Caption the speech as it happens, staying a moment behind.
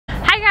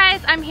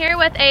guys, I'm here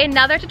with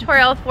another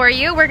tutorial for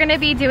you. We're going to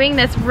be doing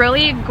this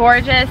really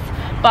gorgeous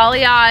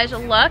balayage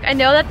look. I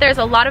know that there's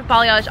a lot of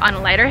balayage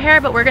on lighter hair,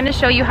 but we're going to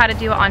show you how to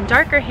do it on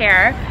darker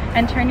hair.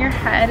 And turn your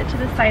head to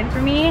the side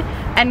for me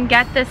and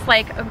get this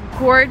like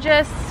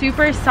gorgeous,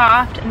 super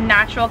soft,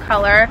 natural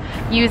color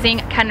using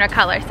Kenra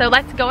color. So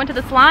let's go into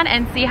the salon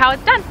and see how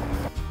it's done.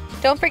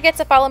 Don't forget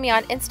to follow me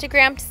on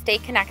Instagram to stay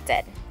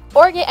connected,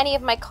 or get any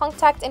of my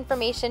contact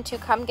information to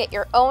come get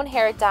your own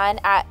hair done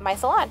at my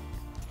salon.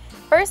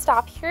 First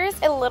off,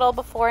 here's a little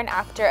before and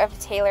after of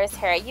Taylor's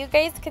hair. You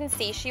guys can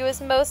see she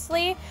was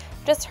mostly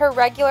just her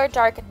regular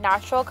dark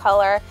natural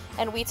color,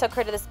 and we took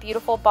her to this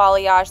beautiful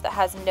balayage that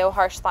has no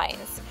harsh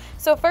lines.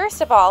 So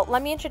first of all,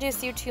 let me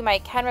introduce you to my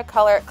Kenra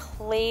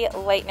Clay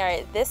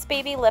Lightener. This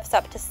baby lifts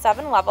up to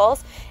 7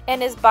 levels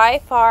and is by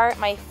far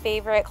my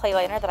favorite clay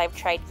lightener that I've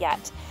tried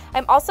yet.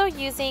 I'm also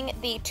using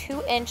the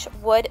 2-inch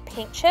wood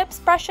paint chips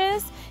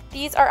brushes.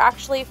 These are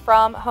actually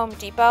from Home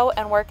Depot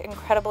and work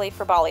incredibly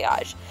for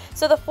balayage.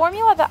 So the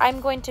formula that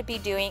I'm going to be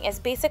doing is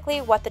basically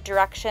what the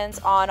directions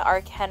on our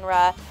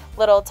Kenra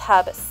little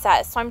tub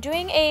says. So I'm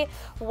doing a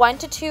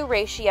 1:2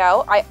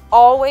 ratio. I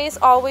always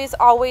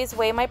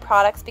weigh my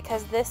products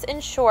because this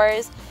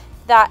ensures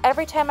that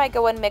every time I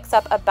go and mix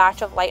up a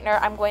batch of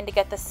lightener, I'm going to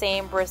get the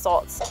same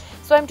results.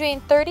 So I'm doing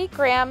 30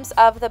 grams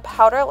of the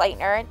powder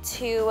lightener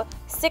to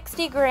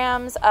 60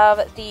 grams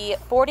of the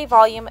 40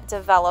 volume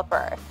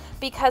developer,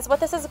 because what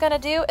this is going to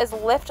do is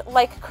lift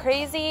like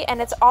crazy,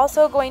 and it's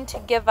also going to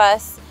give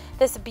us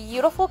this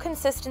beautiful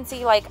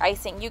consistency like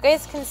icing. You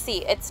guys can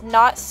see it's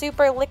not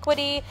super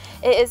liquidy.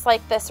 It is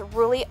like this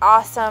really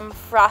awesome,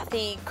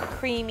 frothy,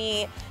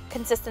 creamy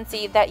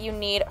consistency that you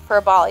need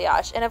for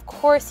balayage. And of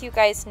course, you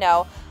guys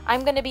know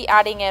I'm going to be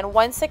adding in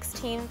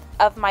 1/16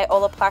 of my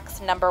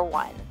Olaplex number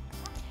 1.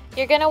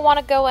 You're going to want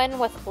to go in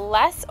with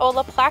less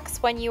Olaplex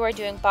when you are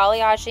doing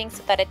balayaging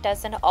so that it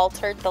doesn't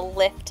alter the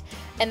lift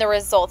and the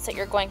results that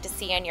you're going to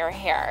see in your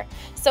hair.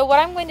 So what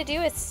I'm going to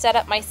do is set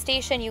up my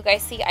station. You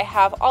guys see I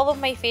have all of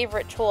my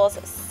favorite tools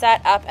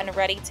set up and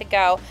ready to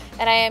go,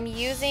 and I am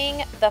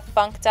using the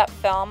Funked Up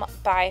film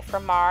by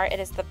Framar. It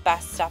is the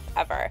best stuff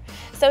ever.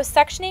 So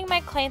sectioning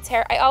my client's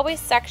hair, I always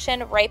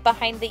section right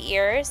behind the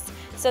ears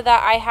so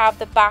that I have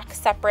the back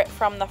separate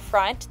from the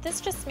front.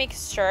 This just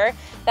makes sure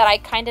that I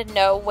kind of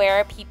know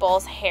where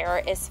people's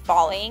hair is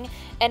falling,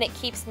 and it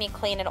keeps me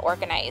clean and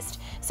organized.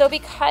 So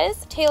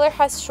because Taylor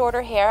has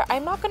shorter hair,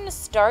 I'm not going to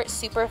start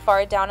super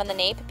far down in the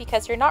nape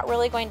because you're not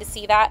really going to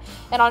see that,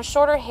 and on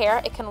shorter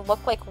hair it can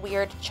look like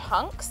weird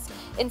chunks.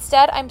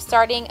 Instead, I'm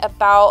starting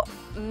about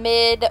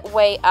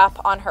midway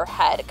up on her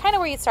head, kind of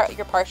where you start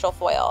your partial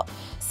foil.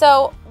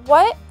 So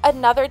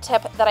another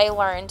tip that I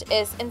learned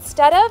is,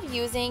 instead of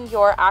using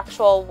your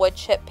actual wood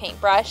chip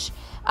paintbrush,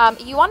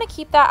 you want to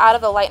keep that out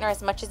of the lightener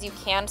as much as you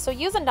can. So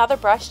use another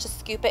brush to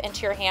scoop it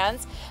into your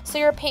hands so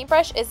your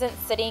paintbrush isn't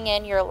sitting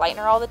in your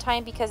lightener all the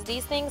time, because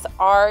these things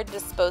are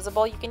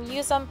disposable. You can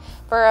use them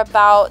for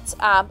about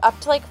up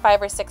to like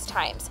 5 or 6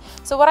 times.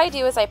 So what I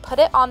do is I put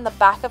it on the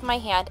back of my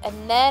hand,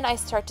 and then I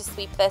start to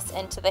sweep this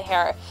into the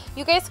hair.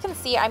 You guys can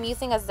see I'm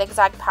using a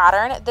zigzag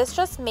pattern. This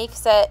just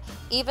makes it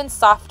even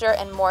softer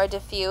and more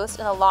diffused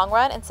in the long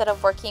run instead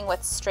of working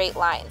with straight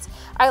lines.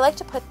 I like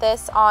to put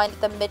this on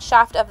the mid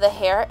shaft of the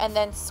hair and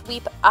then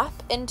sweep up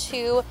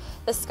into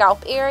the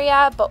scalp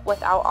area, but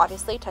without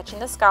obviously touching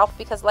the scalp,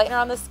 because lightener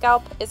on the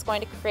scalp is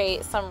going to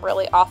create some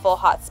really awful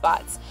hot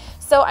spots.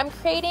 So I'm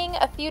creating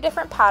a few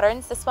different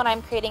patterns. This one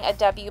I'm creating a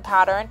W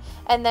pattern,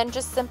 and then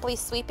just simply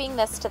sweeping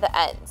this to the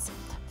ends.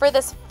 For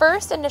this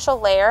first initial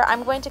layer,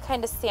 I'm going to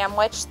kind of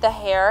sandwich the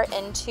hair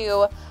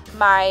into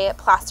my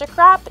plastic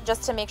wrap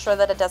just to make sure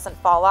that it doesn't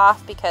fall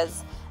off,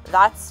 because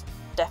that's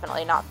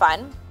definitely not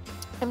fun.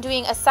 I'm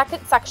doing a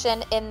second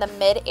section in the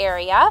mid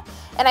area,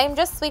 and I'm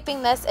just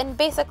sweeping this in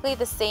basically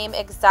the same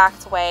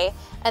exact way,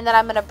 and then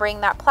I'm going to bring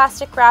that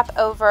plastic wrap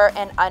over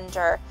and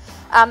under.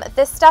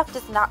 This stuff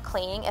does not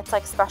cling. It's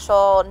like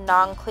special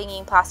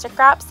non-clinging plastic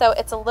wrap, so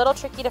it's a little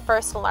tricky to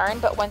first learn,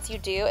 but once you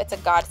do, it's a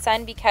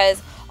godsend,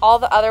 because all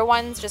the other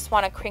ones just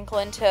want to crinkle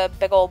into a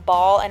big old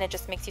ball, and it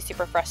just makes you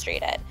super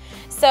frustrated.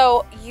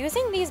 So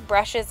using these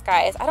brushes,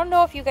 guys, I don't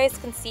know if you guys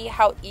can see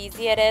how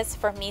easy it is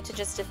for me to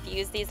just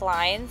diffuse these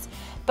lines,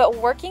 but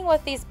working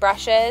with these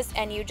brushes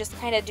and you just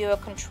kind of do a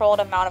controlled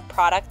amount of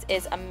product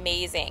is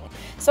amazing.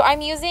 So I'm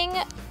using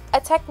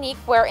a technique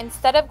where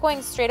instead of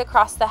going straight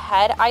across the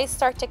head, I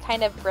start to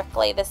kind of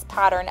bricolate this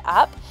pattern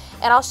up,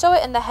 and I'll show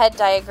it in the head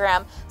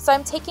diagram. So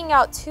I'm taking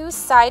out 2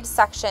 side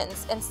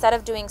sections instead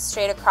of doing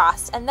straight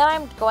across, and then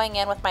I'm going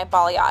in with my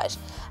balayage.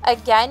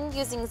 Again,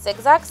 using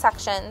zigzag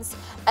sections,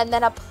 and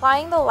then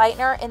applying the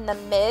lightener in the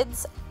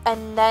mids,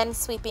 and then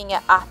sweeping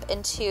it up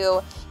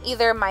into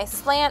either my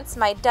slants,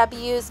 my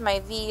W's,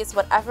 my V's,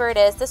 whatever it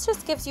is. This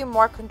just gives you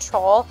more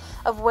control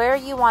of where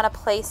you want to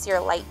place your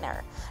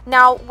lightener.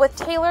 Now with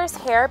Taylor's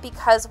hair,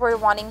 because we're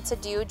wanting to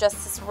do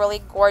just this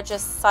really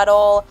gorgeous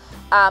subtle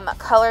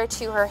color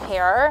to her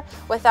hair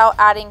without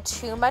adding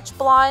too much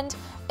blonde,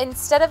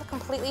 instead of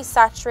completely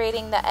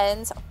saturating the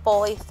ends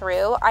fully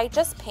through, I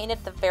just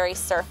painted the very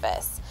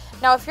surface.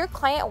 Now, if your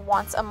client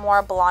wants a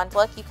more blonde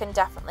look, you can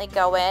definitely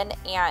go in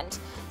and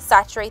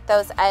saturate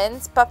those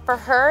ends. But for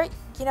her,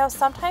 you know,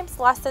 sometimes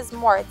less is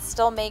more. It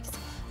still makes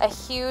a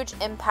huge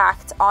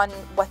impact on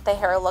what the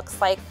hair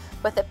looks like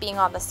with it being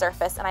on the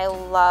surface, and I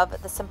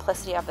love the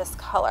simplicity of this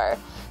color.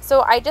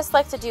 So I just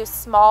like to do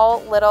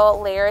small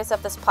little layers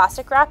of this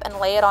plastic wrap and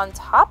lay it on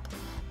top,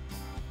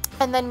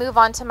 and then move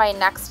on to my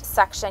next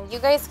section. You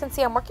guys can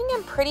see I'm working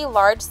in pretty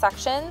large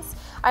sections.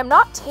 I'm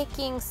not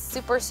taking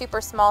super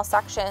small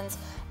sections,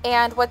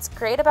 and what's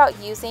great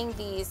about using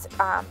these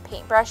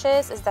paint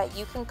brushes is that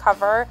you can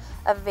cover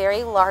a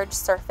very large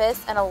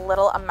surface in a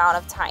little amount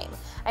of time.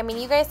 I mean,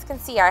 you guys can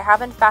see I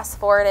haven't fast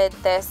forwarded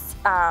this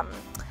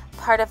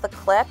part of the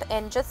clip,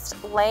 and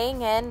just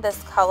laying in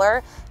this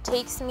color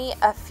takes me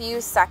a few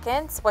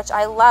seconds, which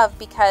I love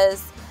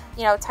because,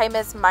 you know, time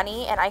is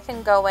money, and I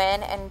can go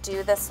in and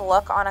do this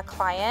look on a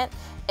client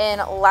in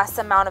less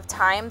amount of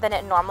time than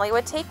it normally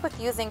would take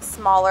with using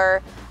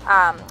smaller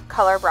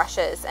color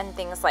brushes and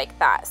things like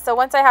that. So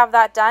once I have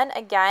that done,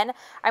 again,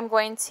 I'm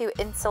going to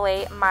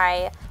insulate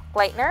my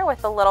lightener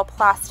with a little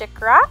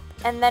plastic wrap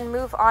and then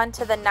move on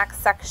to the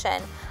next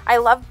section. I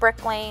love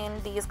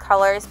bricklaying these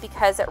colors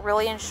because it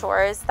really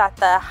ensures that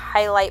the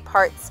highlight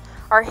parts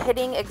are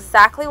hitting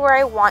exactly where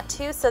I want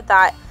to, so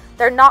that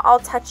they're not all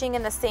touching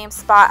in the same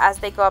spot as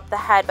they go up the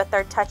head, but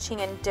they're touching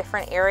in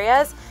different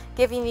areas,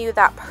 giving you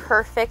that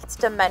perfect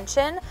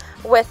dimension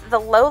with the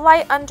low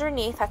light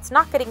underneath that's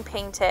not getting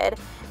painted,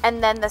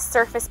 and then the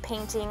surface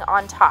painting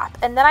on top.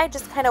 And then I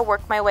just kind of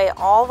work my way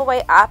all the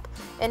way up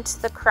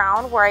into the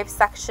crown where I've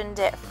sectioned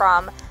it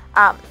from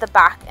the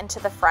back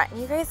into the front.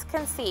 And you guys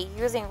can see,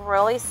 using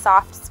really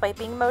soft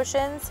swiping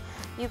motions,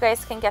 you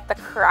guys can get the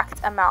correct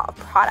amount of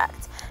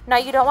product. Now,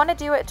 you don't want to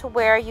do it to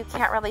where you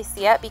can't really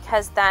see it,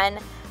 because then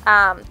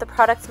the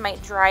products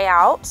might dry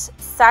out.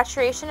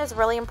 Saturation is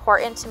really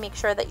important to make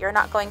sure that you're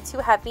not going too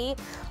heavy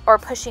or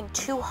pushing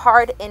too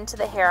hard into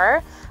the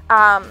hair,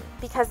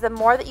 because the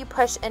more that you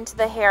push into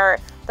the hair,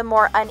 the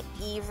more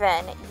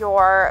uneven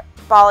your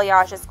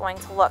balayage is going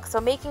to look. So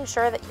making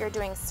sure that you're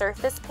doing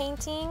surface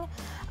painting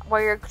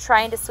where you're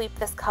trying to sweep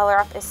this color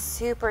up is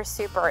super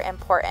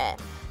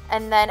important.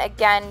 And then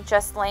again,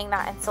 just laying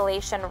that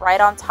insulation right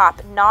on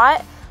top,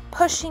 not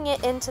pushing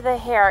it into the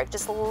hair,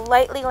 just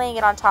lightly laying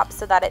it on top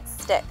so that it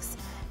sticks,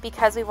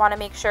 because we want to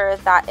make sure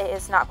that it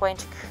is not going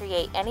to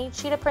create any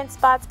cheetah print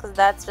spots, because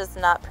that's just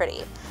not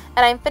pretty.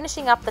 And I'm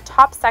finishing up the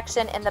top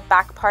section in the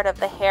back part of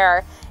the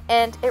hair,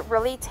 and it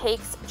really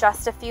takes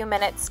just a few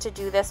minutes to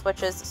do this,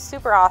 which is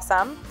super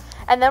awesome.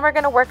 And then we're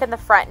going to work in the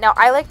front. Now,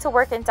 I like to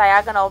work in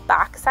diagonal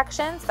back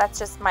sections. That's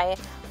just my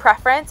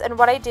preference. And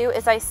what I do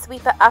is I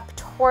sweep it up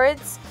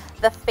towards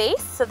the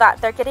face so that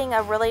they're getting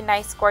a really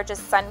nice, gorgeous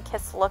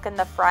sun-kissed look in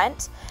the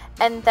front,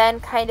 and then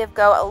kind of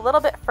go a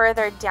little bit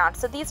further down.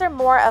 So these are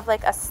more of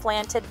like a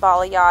slanted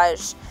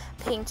balayage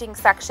painting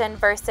section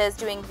versus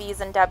doing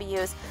V's and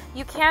W's.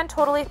 You can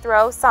totally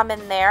throw some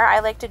in there. I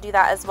like to do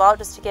that as well,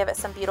 just to give it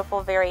some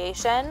beautiful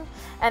variation.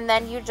 And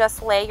then you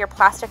just lay your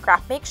plastic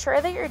wrap. Make sure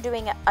that you're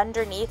doing it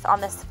underneath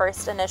on this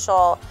first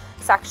initial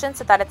section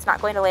so that it's not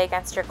going to lay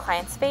against your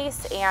client's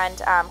face and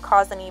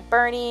cause any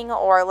burning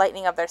or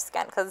lightening of their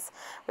skin, because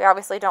we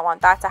obviously don't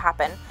want that to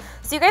happen.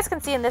 So you guys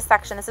can see in this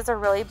section, this is a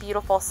really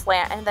beautiful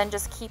slant, and then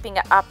just keeping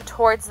it up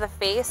towards the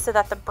face so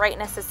that the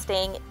brightness is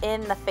staying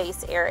in the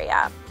face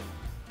area.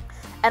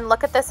 And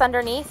look at this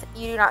underneath,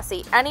 you do not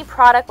see any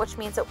product, which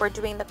means that we're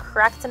doing the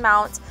correct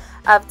amount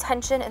of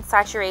tension and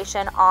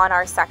saturation on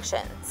our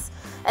sections.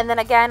 And then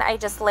again, I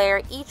just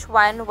layer each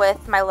one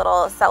with my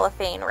little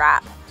cellophane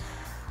wrap.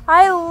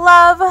 I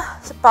love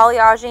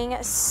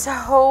balayaging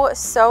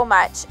so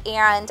much,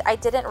 and I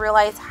didn't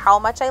realize how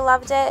much I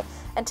loved it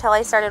until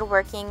I started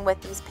working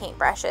with these paint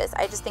brushes.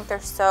 I just think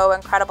they're so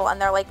incredible, and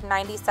they're like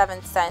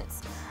 97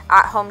 cents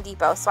at Home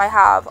Depot. So I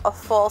have a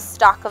full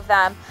stock of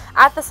them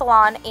at the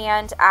salon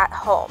and at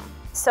home.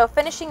 So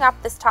finishing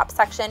up this top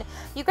section,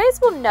 you guys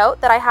will note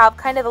that I have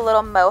kind of a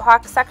little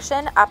mohawk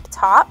section up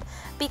top,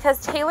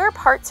 because Taylor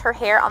parts her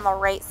hair on the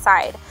right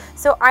side.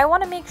 So I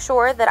want to make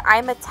sure that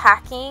I'm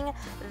attacking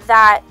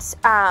that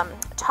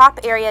top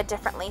area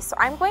differently. So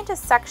I'm going to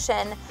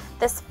section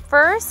this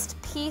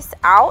first piece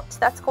out.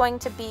 That's going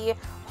to be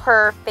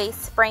her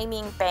face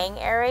framing bang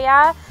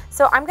area.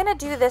 So I'm going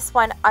to do this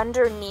one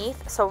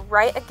underneath, so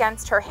right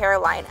against her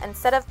hairline.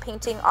 Instead of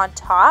painting on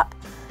top,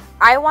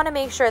 I want to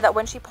make sure that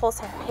when she pulls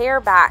her hair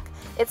back,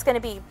 it's going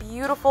to be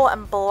beautiful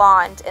and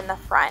blonde in the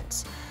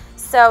front,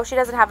 so she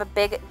doesn't have a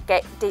big,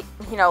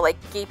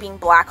 like gaping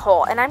black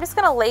hole. And I'm just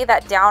going to lay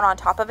that down on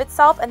top of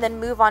itself and then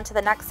move on to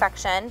the next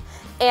section.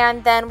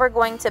 And then we're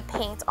going to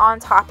paint on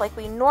top like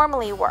we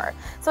normally were.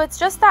 So it's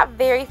just that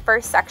very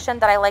first section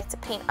that I like to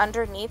paint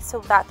underneath so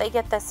that they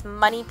get this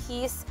money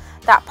piece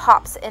that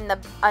pops in the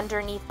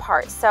underneath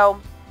part. So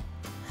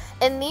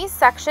in these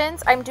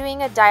sections, I'm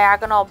doing a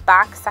diagonal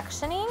back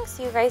sectioning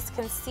so you guys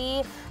can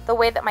see the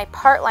way that my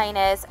part line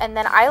is. And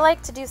then I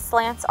like to do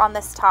slants on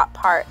this top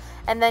part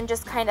and then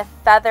just kind of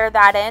feather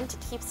that in to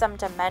keep some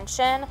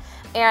dimension.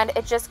 And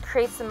it just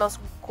creates the most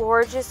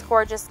gorgeous,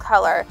 gorgeous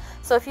color.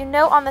 So if you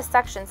note on the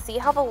section, see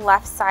how the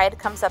left side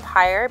comes up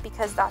higher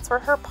because that's where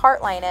her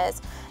part line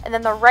is, and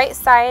then the right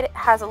side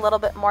has a little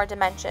bit more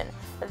dimension.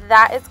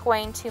 That is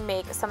going to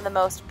make some of the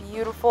most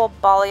beautiful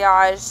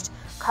balayaged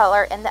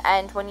color in the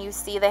end when you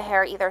see the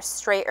hair either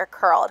straight or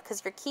curled,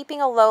 because you're keeping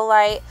a low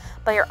light,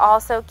 but you're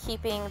also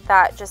keeping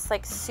that just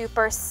like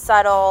super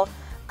subtle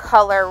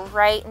color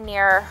right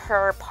near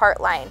her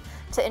part line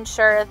to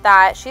ensure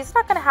that she's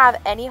not going to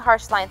have any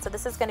harsh lines. So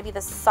this is going to be the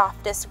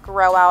softest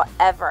grow out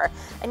ever.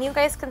 And you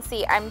guys can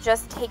see I'm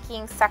just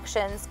taking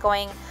sections,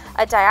 going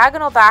a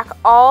diagonal back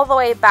all the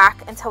way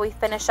back until we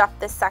finish up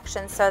this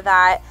section, so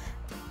that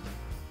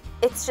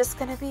it's just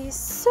going to be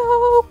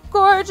so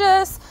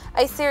gorgeous.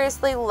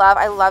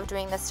 I love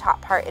doing this top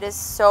part. It is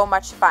so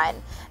much fun.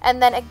 And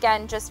then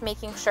again, just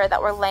making sure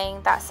that we're laying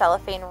that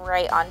cellophane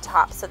right on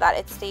top so that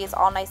it stays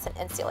all nice and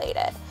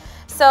insulated.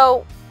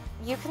 So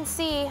you can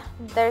see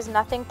there's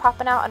nothing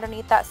popping out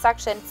underneath that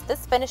section. So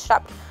this finished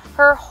up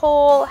her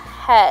whole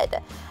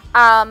head.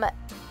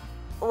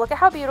 Look at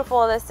how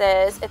beautiful this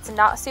is. It's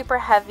not super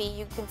heavy.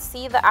 You can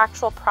see the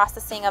actual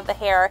processing of the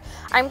hair.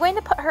 I'm going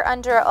to put her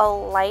under a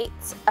light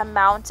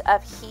amount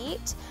of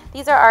heat.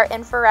 These are our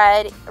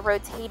infrared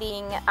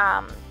rotating,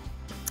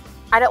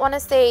 I don't want to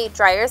say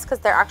dryers because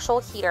they're actual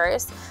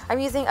heaters. I'm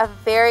using a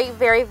very,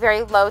 very,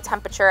 very low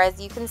temperature, as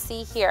you can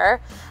see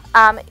here.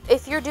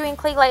 If you're doing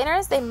clay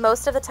lighteners, they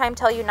most of the time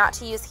tell you not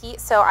to use heat,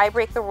 so I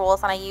break the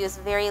rules and I use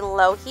very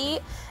low heat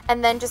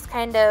and then just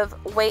kind of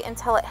wait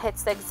until it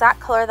hits the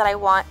exact color that I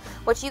want,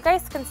 which you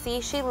guys can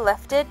see she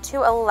lifted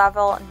to a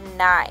level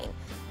 9.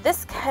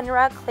 This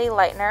Kenra Clay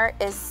Lightener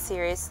is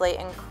seriously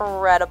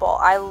incredible.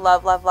 I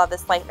love, love, love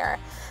this lightener.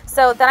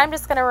 So then I'm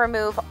just going to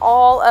remove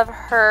all of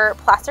her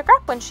plastic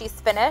wrap when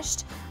she's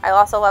finished. I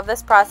also love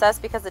this process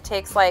because it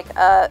takes like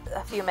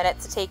a few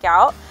minutes to take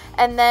out.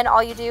 And then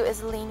all you do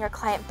is lean your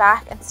client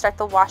back and start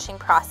the washing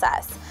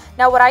process.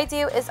 Now what I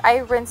do is I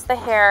rinse the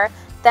hair,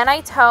 then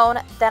I tone,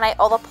 then I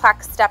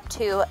Olaplex step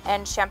 2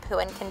 and shampoo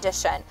and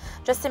condition,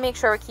 just to make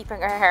sure we're keeping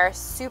her hair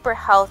super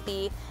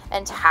healthy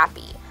and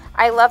happy.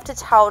 I love to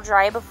towel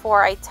dry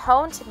before I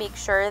tone to make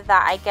sure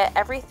that I get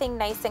everything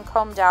nice and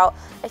combed out.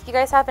 If you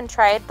guys haven't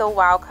tried the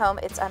Wow Comb,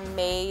 it's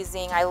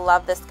amazing. I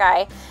love this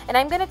guy. And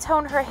I'm going to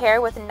tone her hair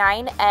with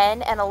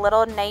 9N and a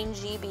little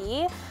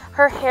 9GB.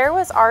 Her hair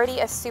was already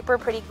a super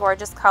pretty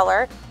gorgeous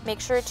color. Make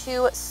sure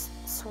to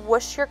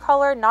swoosh your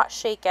color, not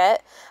shake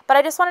it. But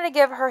I just wanted to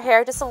give her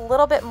hair just a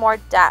little bit more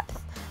depth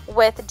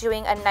with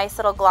doing a nice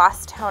little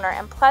gloss toner.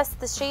 And plus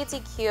the shade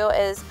EQ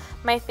is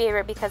my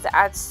favorite because it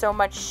adds so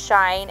much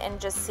shine and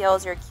just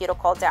seals your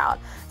cuticle down.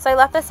 So I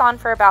left this on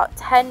for about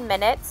 10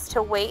 minutes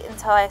to wait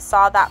until I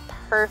saw that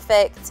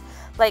perfect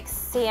like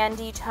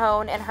sandy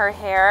tone in her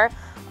hair.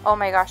 Oh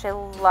my gosh, I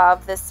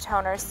love this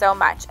toner so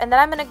much. And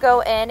then I'm going to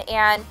go in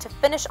and to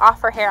finish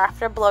off her hair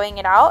after blowing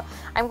it out,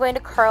 I'm going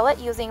to curl it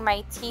using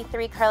my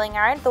T3 curling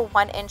iron, the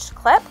 1-inch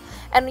clip.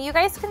 And you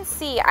guys can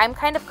see I'm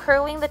kind of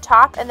curling the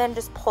top and then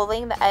just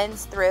pulling the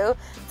ends through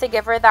to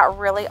give her that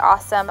really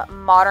awesome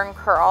modern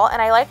curl.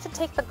 And I like to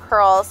take the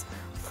curls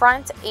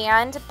front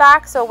and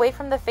back, so away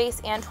from the face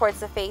and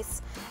towards the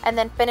face, and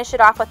then finish it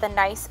off with a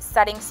nice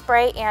setting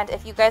spray. And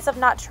if you guys have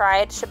not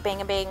tried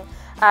Shebang-a-bang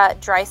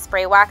dry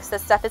spray wax,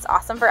 this stuff is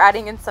awesome for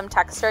adding in some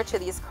texture to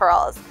these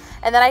curls.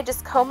 And then I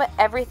just comb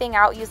everything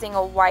out using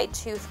a wide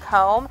tooth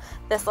comb.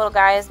 This little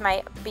guy is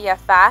my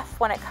BFF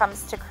when it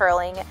comes to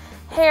curling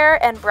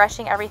hair and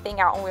brushing everything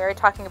out, and we were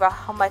talking about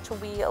how much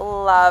we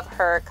love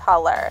her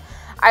color.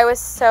 I was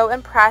so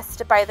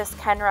impressed by this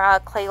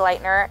Kenra Clay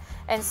Lightener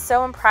and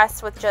so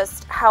impressed with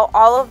just how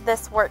all of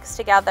this works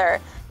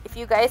together. If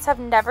you guys have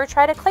never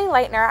tried a clay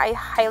lightener, I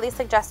highly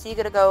suggest you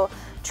to go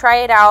try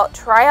it out.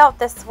 Try out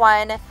this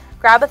one,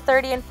 grab a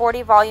 30 and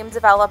 40 volume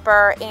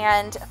developer,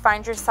 and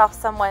find yourself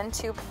someone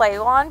to play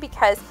on,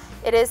 because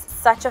it is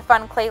such a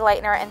fun clay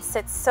lightener and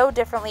sits so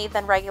differently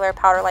than regular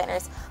powder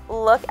lighteners.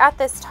 Look at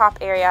this top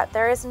area.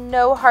 There is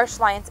no harsh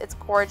lines. It's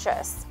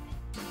gorgeous.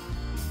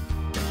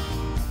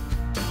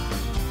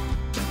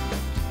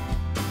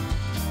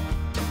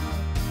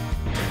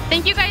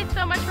 Thank you guys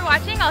so much for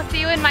watching. I'll see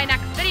you in my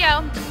next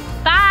video.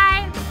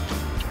 Bye!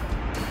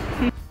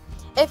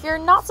 If you're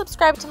not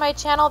subscribed to my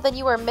channel, then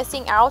you are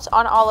missing out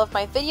on all of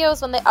my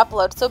videos when they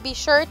upload. So be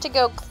sure to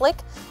go click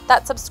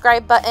that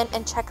subscribe button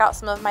and check out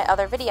some of my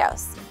other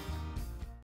videos.